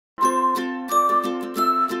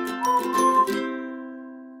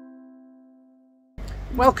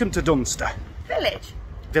Welcome to Dunster.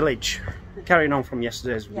 Village. Carrying on from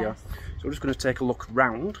yesterday's video. Yes. So we're just going to take a look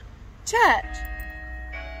round. Church.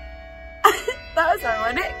 That was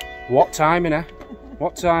ironic. What timing, eh?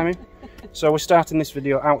 What timing? So we're starting this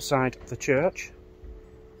video outside the church.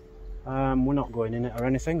 We're not going in it or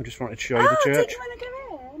anything. We just wanted to show you the church. Did you want to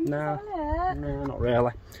go in? No, not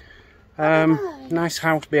really. Nice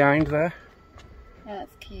house behind there.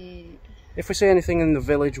 That's cute. If we see anything in the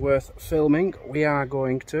village worth filming, we are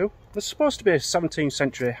going to. There's supposed to be a 17th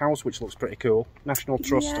century house which looks pretty cool. National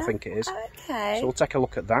Trust, I think it is. Okay. So we'll take a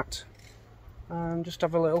look at that. And just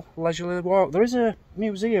have a little leisurely walk. There is a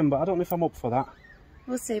museum, but I don't know if I'm up for that.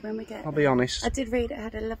 We'll see when we get I'll be honest. I did read it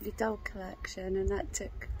had a lovely doll collection, and that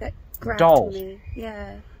grabbed Doll? me.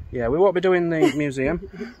 Yeah. Yeah, we won't be doing the museum.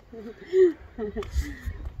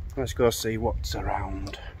 Let's go see what's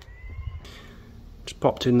around. Just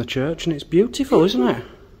popped in the church and it's beautiful, isn't it?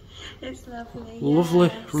 It's lovely. Lovely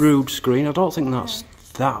yes. rood screen. I don't think that's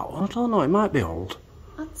that old. I don't know, it might be old.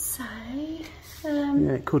 I'd say.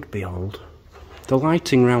 Yeah, it could be old. The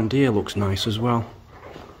lighting round here looks nice as well.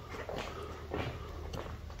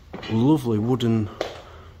 Lovely wooden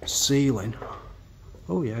ceiling.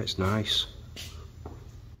 Oh yeah, it's nice.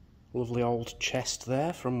 Lovely old chest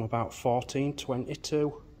there from about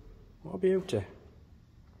 1422. What a beauty.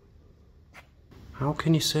 How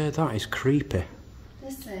can you say that is creepy?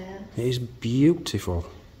 Listen. It is beautiful.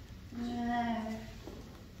 Yeah.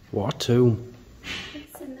 What a tomb.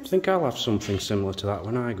 I think I'll have something similar to that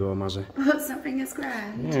when I go, Mazzy. What, something as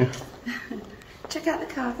grand? Yeah. Check out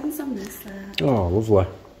the carvings on this there. Oh, lovely.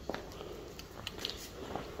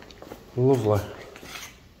 Lovely.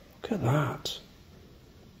 Look at that.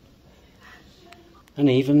 An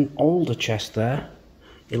even older chest there.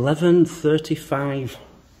 1135.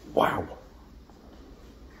 Wow.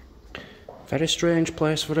 Very strange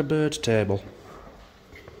place for a bird table.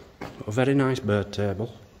 A very nice bird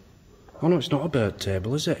table. Oh no, it's not a bird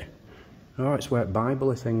table, is it? Oh, it's where the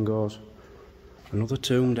Bible thing goes. Another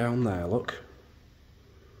tomb down there, look.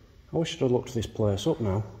 I wish I'd have looked this place up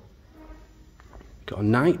now. Got a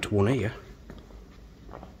knight one here.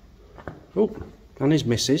 Oh, and his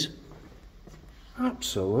missus.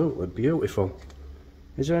 Absolutely beautiful.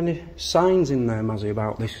 Is there any signs in there, Mazzy,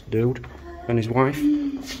 about this dude and his wife?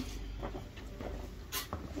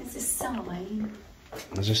 There's a sign.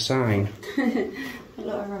 There's a sign. A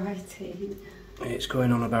lot of writing. It's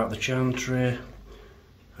going on about the chantry.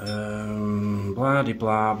 Blah de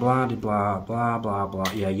blah, blah de blah, blah blah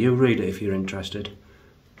blah. Yeah, you read it if you're interested.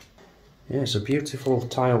 Yeah, it's a beautiful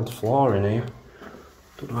tiled floor in here.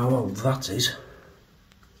 Don't know how old that is.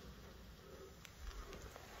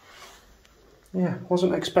 Yeah,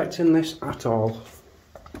 wasn't expecting this at all.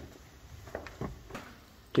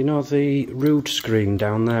 Do you know the rood screen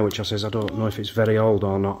down there, which I says I don't know if it's very old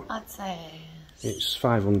or not? I'd say It's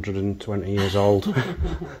 520 years old.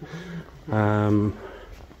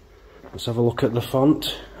 Let's have a look at the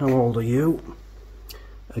font. How old are you?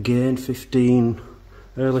 Again,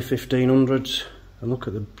 early 1500s. And look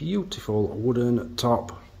at the beautiful wooden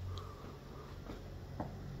top.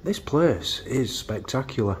 This place is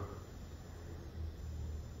spectacular.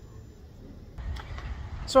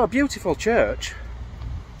 So, a beautiful church.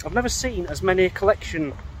 I've never seen as many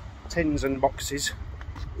collection tins and boxes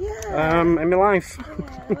in my life.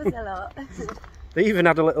 yeah, it was a lot. They even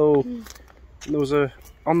had a little, there was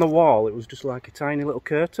on the wall, it was just like a tiny little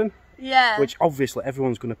curtain. Yeah. Which obviously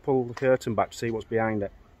everyone's going to pull the curtain back to see what's behind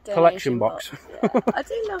it. Collection box. Yeah. I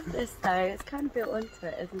do love this though, it's kind of built onto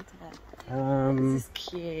it, isn't it? This is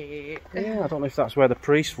cute. Yeah, I don't know if that's where the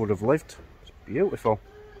priest would have lived. It's beautiful.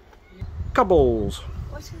 Cobbles.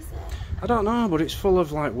 What is it? I don't know, but it's full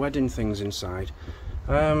of like wedding things inside.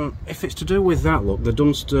 If it's to do with that, look, the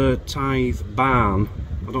Dunster Tithe Barn,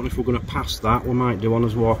 I don't know if we're going to pass that, we might do on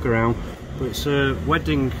us walk around, but it's a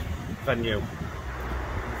wedding venue.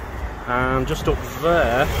 And just up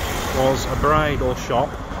there was a bridal shop.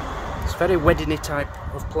 It's very wedding-y type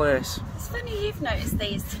of place. It's funny you've noticed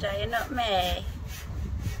these today and not me.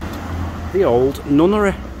 The old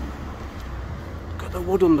nunnery. Look at the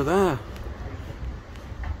wood under there.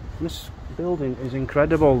 This building is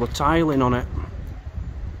incredible, the tiling on it.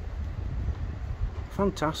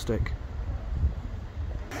 Fantastic.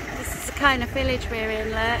 This is the kind of village we're in,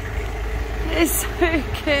 look. It's so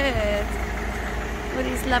good. All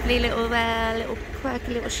these lovely little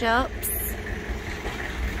quirky little shops.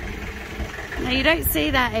 Now you don't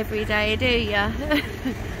see that every day, do you?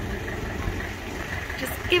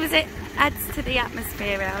 Just adds to the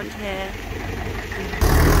atmosphere around here.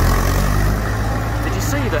 Did you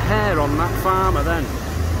see the hair on that farmer then?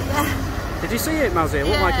 Yeah. Did you see it, Mazzy? It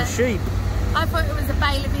looked like a sheep. I thought it was a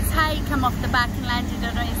bale of his hay come off the back and landed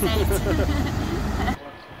on his head.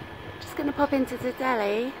 Just going to pop into the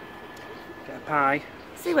deli. Get a pie.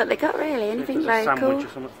 See what they got really, anything local. A sandwich or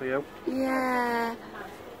something for you. Yeah.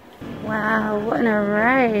 Wow, what an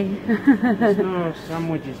array. There's no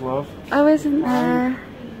sandwiches, love. Oh, isn't there?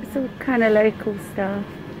 It's all kind of local stuff.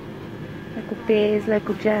 Local beers,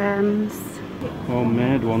 local jams.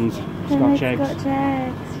 Homemade ones. Scotch eggs. Scotch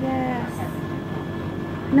eggs, yes.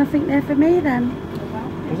 Nothing there for me then.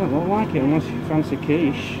 Doesn't look like it unless you fancy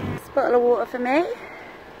quiche. This bottle of water for me.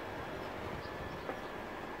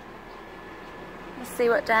 Let's see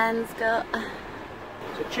what Dan's got.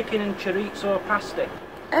 It's a chicken and chorizo pasty.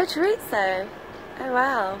 Oh, chorizo. Oh,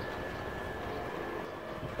 wow.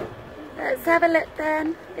 Let's have a look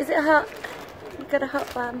then. Is it hot? You've got a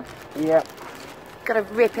hot one? Yeah. Gotta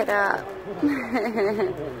rip it up.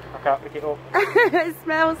 I can't pick it up. It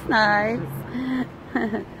smells nice.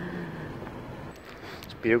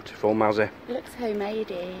 It's beautiful, Mazzy. It looks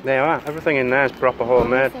homemadey. They are. Everything in there is proper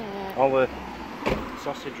homemade. Is All the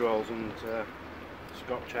sausage rolls and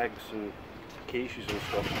Scotch eggs and quiches and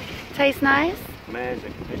stuff. Tastes nice?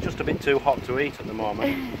 Amazing. It's just a bit too hot to eat at the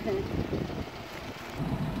moment.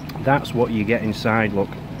 That's what you get inside, look.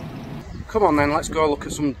 Come on then, let's go look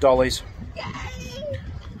at some dollies. Yay!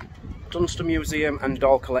 Dunster Museum and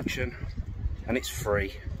Doll Collection, and it's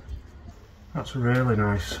free. That's really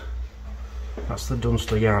nice. That's the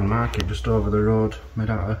Dunster Yarn Market just over the road, made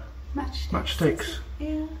out of matchsticks.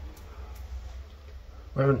 Yeah.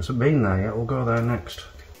 We haven't been there yet, we'll go there next.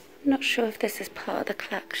 I'm not sure if this is part of the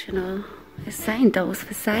collection or it's saying dolls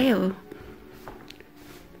for sale. You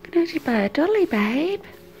can actually buy a dolly, babe.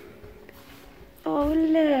 Oh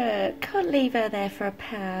look, can't leave her there for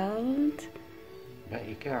 £1. Bet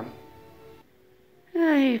you can.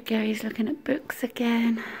 Oh, here you go, he's looking at books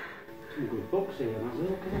again. Some good books here,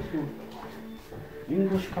 look at this one.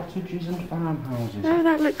 English cottages and farmhouses. Oh,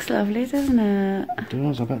 that looks lovely, doesn't it? It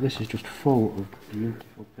does, I bet this is just full of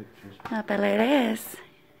beautiful pictures. I bet it is.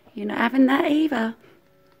 You're not having that either.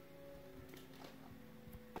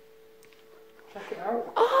 Check it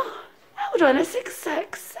out. Oh, hold on, it's the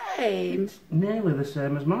exact same. It's nearly the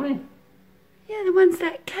same as mine. Yeah, the ones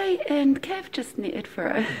that Kate and Kev just knitted for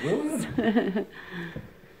us. Brilliant.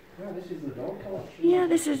 Yeah, this is the doll collection. Yeah,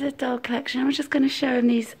 this is a doll collection. I'm just going to show them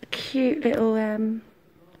these cute little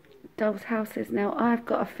dolls' houses. Now, I've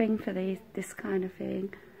got a thing for this kind of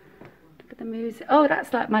thing. Look at the music. Oh,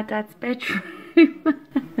 that's like my dad's bedroom.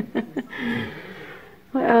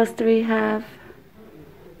 What else do we have?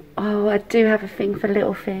 Oh, I do have a thing for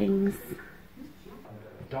little things.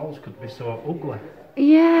 Dolls could be so ugly.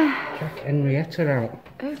 Yeah. Check Henrietta out.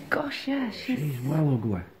 Oh gosh, yeah. She's well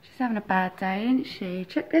ugly. She's having a bad day, isn't she?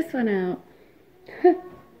 Check this one out.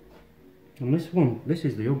 And this one, this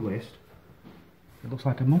is the ugliest. It looks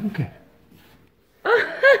like a monkey.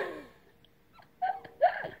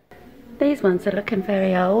 These ones are looking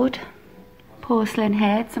very old. Porcelain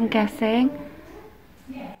heads, I'm guessing.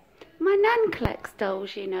 My nan collects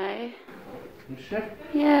dolls, you know.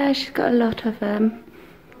 Yeah, she's got a lot of them.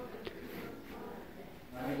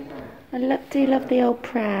 I do love the old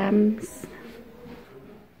prams.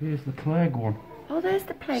 Here's the plague one. Oh, there's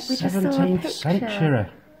the plague. We just saw a 17th picture. century.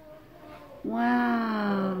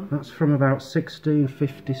 Wow. That's from about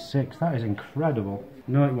 1656. That is incredible.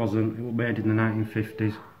 No, it wasn't. It was made in the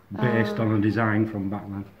 1950s, based on a design from back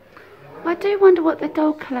then. I do wonder what the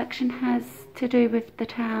doll collection has to do with the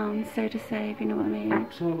town, so to say, if you know what I mean.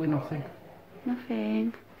 Absolutely nothing.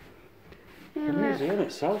 Nothing. Yeah, The museum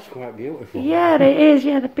itself's quite beautiful. yeah, it is.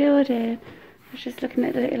 Yeah, the building. I was just looking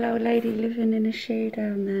at the little old lady living in a shoe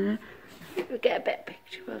down there. I think we'll get a better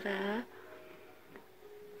picture of her.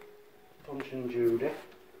 Punch and Judy.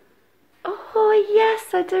 Oh,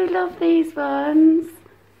 yes, I do love these ones.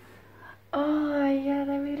 Oh, yeah,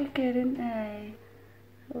 they're really good, aren't they?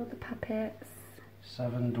 All the puppets.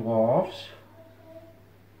 7 dwarfs.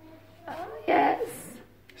 Oh, yes.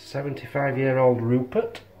 75-year-old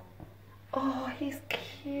Rupert. Oh, he's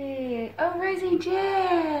cute. Oh, Rosie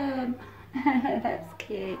Jim. That's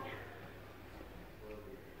cute.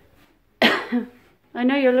 I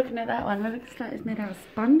know you're looking at that one. It looks like it's made out of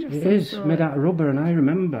sponge or something. It is made out of rubber, and I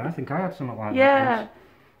remember, I think I had something like that. Yeah.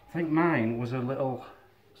 I think mine was a little,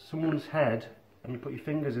 someone's head, and you put your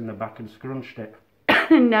fingers in the back and scrunched it.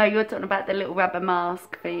 No, you're talking about the little rubber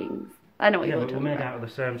mask things. I know what you're talking about. Yeah, but we're made out of the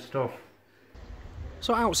same stuff.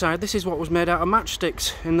 So outside, this is what was made out of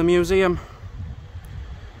matchsticks in the museum.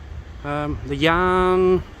 The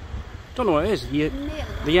yarn, don't know what it is.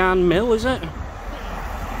 The yarn mill, is it?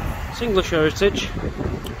 It's English heritage.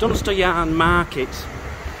 Dunster Yarn Market.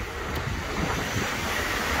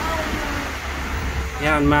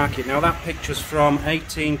 Yarn Market. Now that picture's from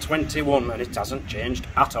 1821 and it hasn't changed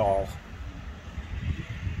at all.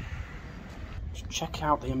 Just check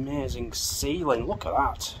out the amazing ceiling, look at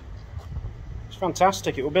that. It's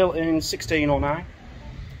fantastic. It was built in 1609,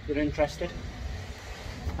 if you're interested.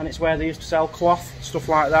 And it's where they used to sell cloth, stuff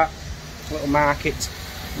like that. Little market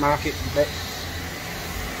bit.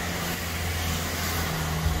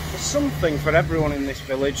 There's something for everyone in this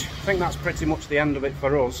village. I think that's pretty much the end of it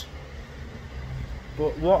for us.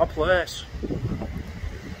 But what a place. You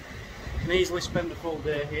can easily spend a full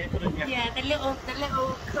day here, couldn't you? Yeah, the little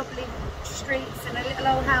couple of streets and the little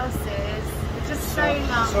old houses. It's just so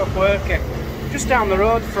long. So quirky. Just down the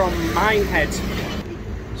road from Minehead.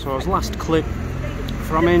 So his last clip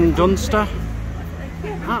from in Dunster.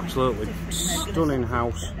 Absolutely stunning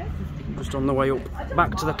house. Just on the way up,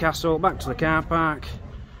 back to the castle, back to the car park,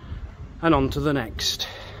 and on to the next.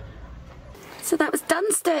 So that was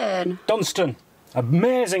Dunster. Dunster,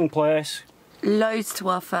 amazing place. Loads to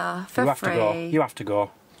offer for free. You have to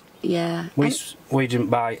go. Yeah. We didn't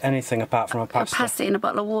buy anything apart from a pasta. A pasta in a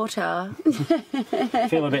bottle of water.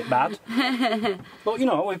 Feel a bit bad. But you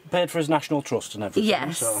know, we've paid for his National Trust and everything.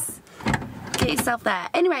 Yes. So. Get yourself there.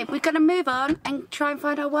 Anyway, we're going to move on and try and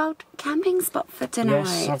find our wild camping spot for tonight.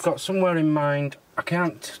 Yes, I've got somewhere in mind. I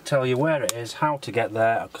can't tell you where it is, how to get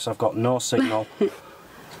there, because I've got no signal.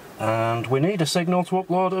 And we need a signal to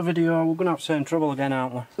upload a video. We're going to have the same trouble again,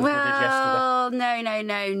 aren't we? Well,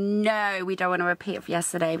 no. We don't want to repeat of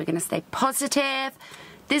yesterday. We're going to stay positive.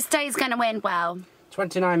 This day's going to end well.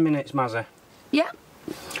 29 minutes, Mazzy. Yep.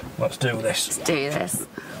 Let's do this. Let's do this.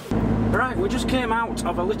 Right, we just came out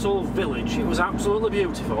of a little village. It was absolutely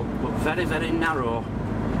beautiful, but very, very narrow.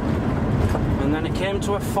 And then it came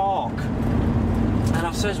to a fork. And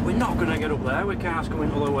I says, we're not going to get up there, we can't go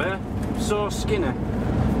in all the way. So skinny.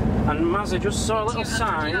 And Mazzy just saw a little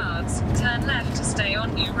sign. Yards, turn left to stay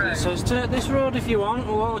on New Road. It says, take this road if you want,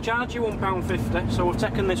 we'll charge you £1.50. So we've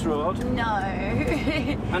taken this road. No.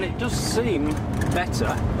 And it does seem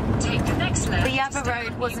better. Take the next left. The other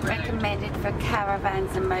road wasn't recommended for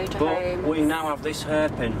caravans and motorhomes. But we now have this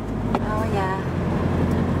hairpin. Oh yeah.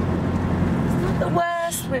 It's not the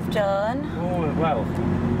worst we've done. Oh, well.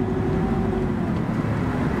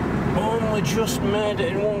 Only just made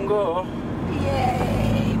it in one go.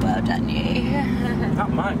 Yay, well done you. That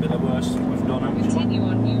might be the worst we've done, actually. Continue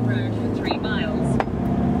on New Road for 3 miles.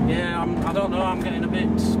 Yeah, I don't know, I'm getting a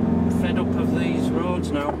bit fed up of these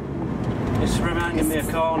roads now. It's reminding me of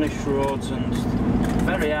Cornish roads and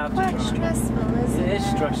very hard to drive. Quite stressful, isn't it? It is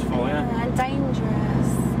stressful, yeah. And dangerous.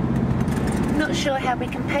 Not sure how we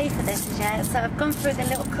can pay for this as yet, so I've gone through the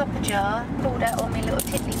little copper jar, pulled out all my little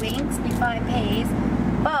tiddlywinks, my 5p's,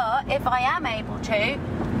 but if I am able to,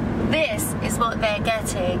 this is what they're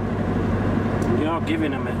getting. You're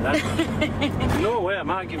giving them it then? No way am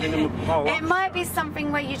I giving them a ball. It might be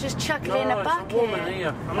something where you just chuck it in a bucket. It's a woman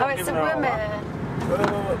here. I'm not it's a giving her woman.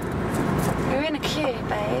 You're in a queue,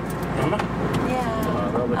 babe. Am I? Yeah.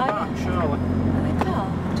 Oh, they'll be parked, surely. Are they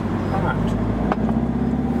parked? Parked.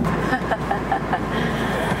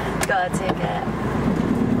 Got a ticket.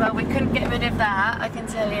 Well, we couldn't get rid of that, I can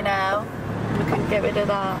tell you now. We couldn't get rid of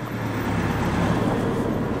that.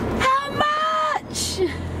 How much?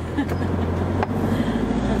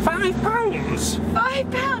 £5?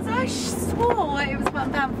 £5? I swore it was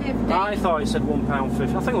 £1.50. I thought it said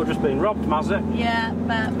 £1.50. I think we're just being robbed, Mazzy. Yeah,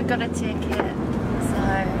 but we got a ticket, so...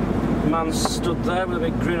 The man stood there with a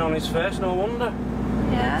big grin on his face, no wonder.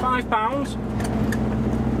 Yeah. £5?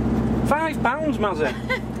 £5, Mazzy.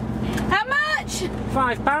 How much?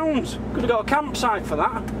 £5. Could have got a campsite for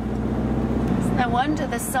that. It's no wonder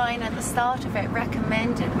the sign at the start of it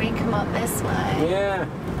recommended we come up this way. Yeah,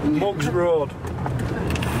 Muggs Road.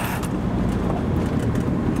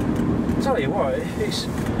 Tell you what, it's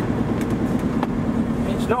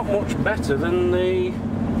not much better than the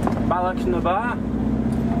Balloch-na-Bar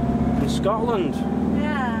in Scotland.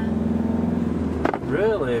 Yeah.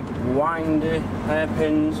 Really windy,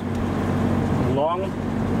 hairpins, long.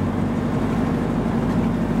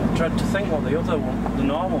 I tried to think what the other one, the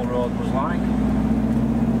normal road, was like.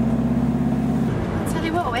 I'll tell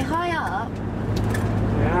you what, we're high up.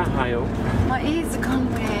 Yeah, high up. My ears have gone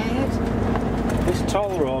weird. This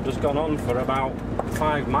toll road has gone on for about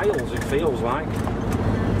 5 miles, it feels like.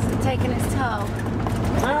 Is it taking its toll?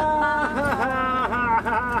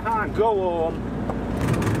 Go home.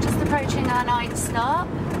 Just approaching our night stop.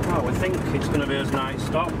 Well, we think it's going to be a night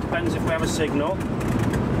stop. Depends if we have a signal.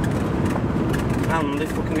 And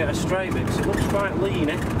if we can get a stray bit, because it looks quite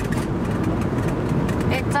leany.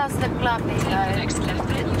 It does look lovely though.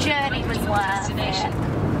 The journey was worth it.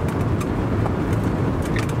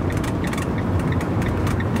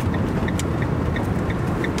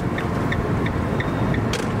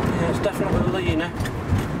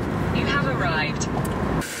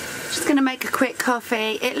 Just going to make a quick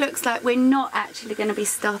coffee. It looks like we're not actually going to be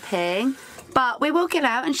stopping, but we will get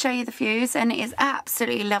out and show you the views, and it is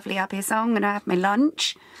absolutely lovely up here, so I'm going to have my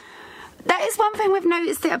lunch. That is one thing we've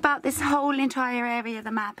noticed about this whole entire area of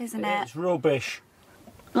the map, isn't it? It's rubbish.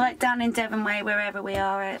 Like down in Devon way, wherever we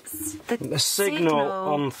are, it's the signal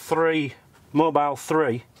on mobile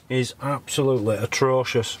 3 is absolutely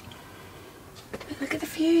atrocious. Look at the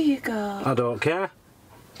view you got. I don't care.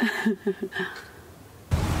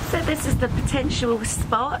 So this is the potential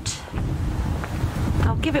spot.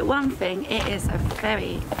 I'll give it one thing, it is a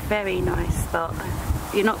very, very nice spot.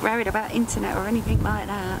 You're not worried about internet or anything like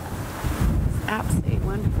that. It's absolutely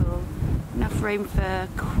wonderful. Enough room for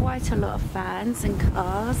quite a lot of fans and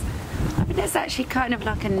cars. I think there's actually kind of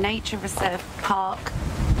like a nature reserve park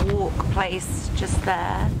walk place just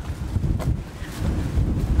there.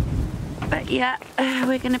 But yeah,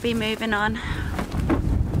 we're going to be moving on.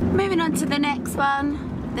 Moving on to the next one.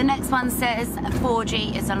 The next one says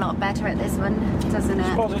 4G is a lot better at this one, doesn't it?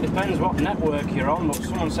 I suppose it depends what network you're on, but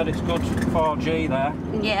someone said it's good 4G there.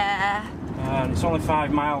 Yeah. And it's only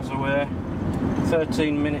 5 miles away,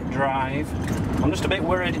 13-minute drive. I'm just a bit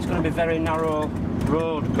worried it's going to be very narrow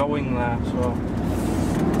road going there, so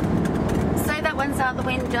that one's out the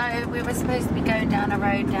window. We were supposed to be going down a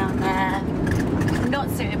road down there. Not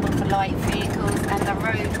suitable for light vehicles, and the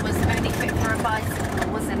road was only fit for a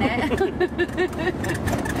bicycle, wasn't it? Look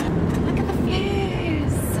at the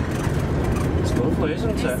views. It's lovely,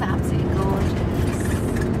 isn't it? It's absolutely gorgeous.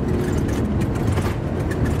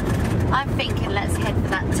 I'm thinking let's head for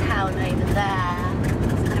that town over there.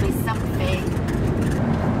 There's going to be something.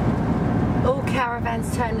 All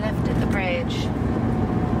caravans turn left at the bridge.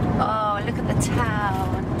 Oh, look at the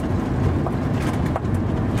town.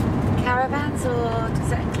 Caravans, or does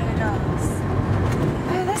that include us?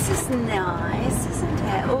 Oh, this is nice, isn't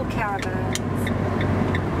it? All caravans.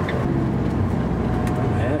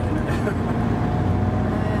 Yeah.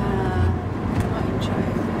 Quite enjoying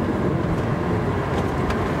it.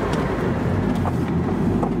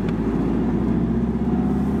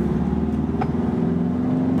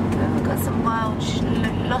 We've got some wild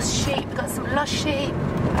lost sheep. We've got some lost sheep.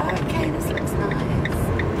 Okay, this looks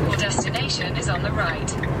nice. Your destination is on the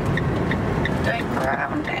right. Don't go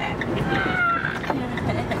around it.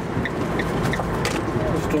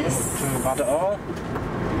 This doesn't too bad at all.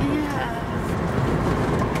 Yeah.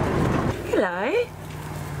 Hello.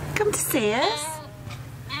 Come to see us.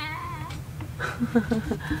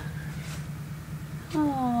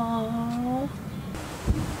 Aww.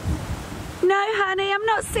 No, honey, I'm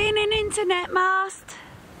not seeing an internet mast.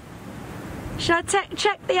 Shall I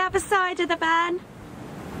check the other side of the van?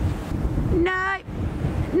 No.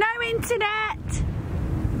 No internet.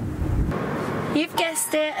 You've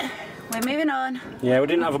guessed it. We're moving on. Yeah, we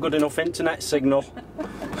didn't have a good enough internet signal.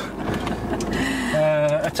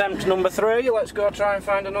 Attempt number 3. Let's go try and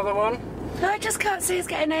find another one. No, I just can't see us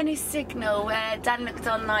getting any signal. Dan looked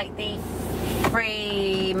on like the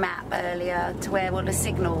free map earlier to where all the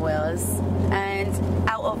signal was, and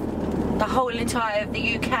out of the whole entire of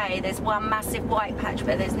the UK there's one massive white patch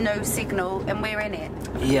where there's no signal, and we're in it.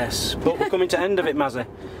 Yes, but we're coming to end of it, Mazzy.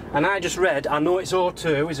 And I just read, I know it's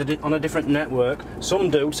O2, is on a different network. Some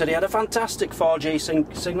dude said he had a fantastic 4G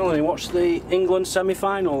signal and he watched the England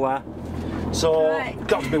semi-final there. So, right.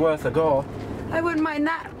 Got to be worth a go. I wouldn't mind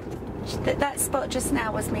that. That spot just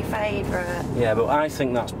now was my favourite. Yeah, but I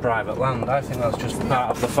think that's private land. I think that's just part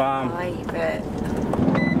of the farm. Private.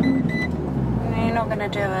 No, you're not going to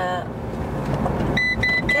do it.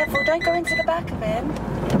 Careful, don't go into the back of him.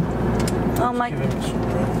 Oh my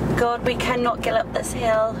God, we cannot get up this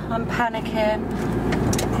hill. I'm panicking.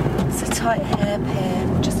 It's a tight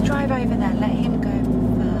hairpin. Just drive over there, let him go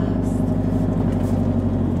first.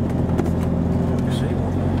 See,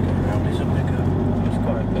 around is a bigger. It's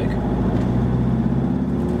quite big.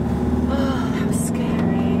 Oh, that was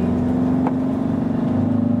scary.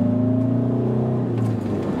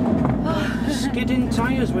 Skidding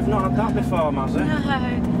tyres, we've not had that before, Mazzy.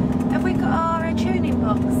 No. Have we got our tuning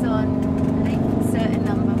box on a certain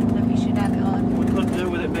number that we should have it on? We could do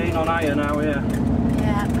with it being on higher now, yeah.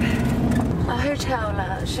 Yeah. A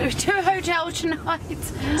hotel, should we do a hotel tonight?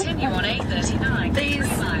 Continue on A39. 3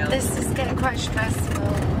 miles. This is getting quite stressful.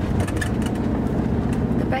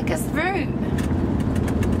 The beggar's route.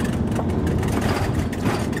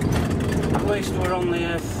 At least we're on the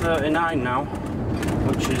A39 now,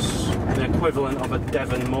 which is the equivalent of a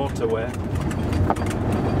Devon motorway.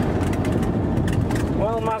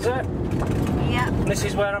 Well, Mazzy, Yeah. this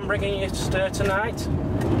is where I'm bringing you to stay tonight.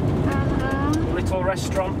 Your little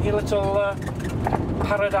restaurant, your little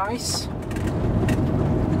paradise.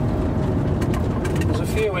 There's a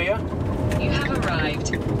few here. You have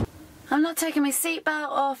arrived. I'm not taking my seatbelt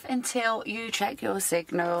off until you check your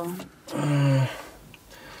signal.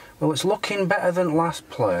 Well, it's looking better than last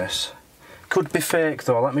place. Could be fake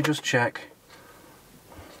though, let me just check.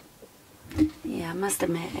 Yeah, I must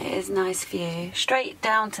admit, it is a nice view. Straight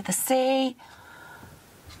down to the sea.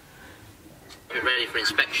 We're ready for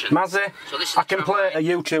inspection. Mazzy, So this is I can play a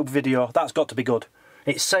YouTube video. That's got to be good.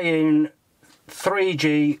 It's saying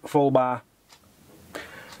 3G full bar.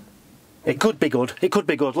 It could be good. It could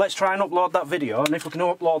be good. Let's try and upload that video, and if we can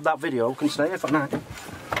upload that video, we can stay here for night.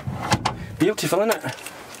 Beautiful, isn't it?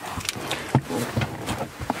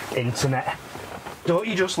 Internet. Don't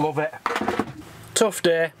you just love it? Tough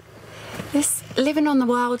day. This living on the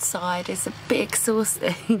wild side is a bit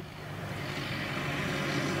exhausting.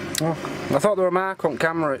 Oh, I thought there were a mark on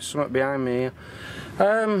camera. It's something behind me here.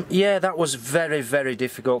 Yeah, that was very, very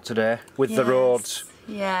difficult today with the roads.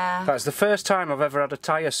 Yeah. That's the first time I've ever had a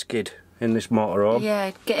tyre skid in this motorhome.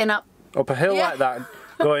 Yeah, getting up a hill like that,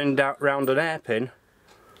 going down round an hairpin.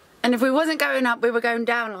 And if we wasn't going up, we were going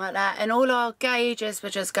down like that, and all our gauges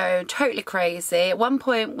were just going totally crazy. At one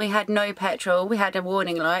point, we had no petrol, we had a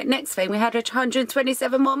warning light. Next thing, we had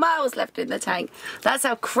 127 more miles left in the tank. That's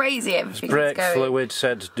how crazy everything was going. Brake fluid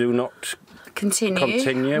said, do not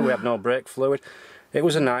continue. We had no brake fluid. It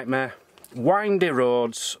was a nightmare. Windy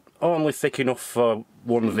roads, only thick enough for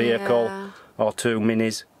one vehicle or two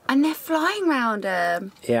minis. And they're flying round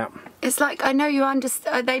them. Yeah. It's like, I know you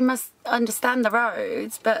they must understand the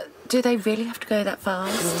roads, but do they really have to go that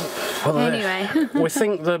fast? Well, anyway. We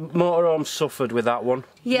think the motorhome suffered with that one.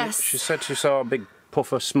 Yes. She said she saw a big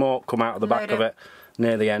puff of smoke come out of the back of it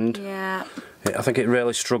near the end. Yeah. I think it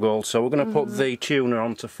really struggled, so we're going to put the tuner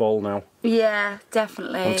on to full now. Yeah,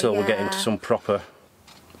 definitely. Until we get into some proper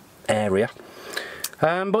area.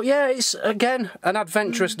 But yeah, it's again an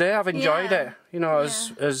adventurous day. I've enjoyed it. You know,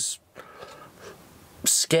 as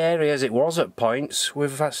scary as it was at points,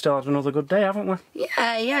 we've still had another good day, haven't we?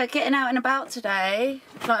 Yeah, getting out and about today.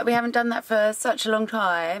 Like, we haven't done that for such a long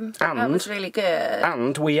time. That was really good.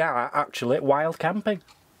 And we are actually wild camping.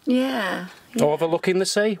 Yeah. Overlooking the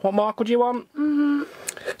sea. What more could you want?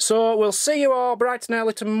 So we'll see you all bright and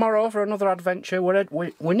early tomorrow for another adventure.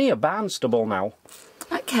 We're near Barnstable now.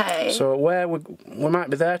 Okay. So we might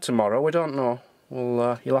be there tomorrow. We don't know.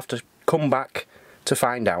 You'll have to come back to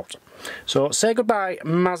find out. So say goodbye,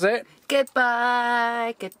 Mazzy.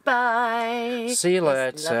 Goodbye. See you later.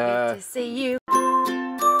 It's lovely to see you.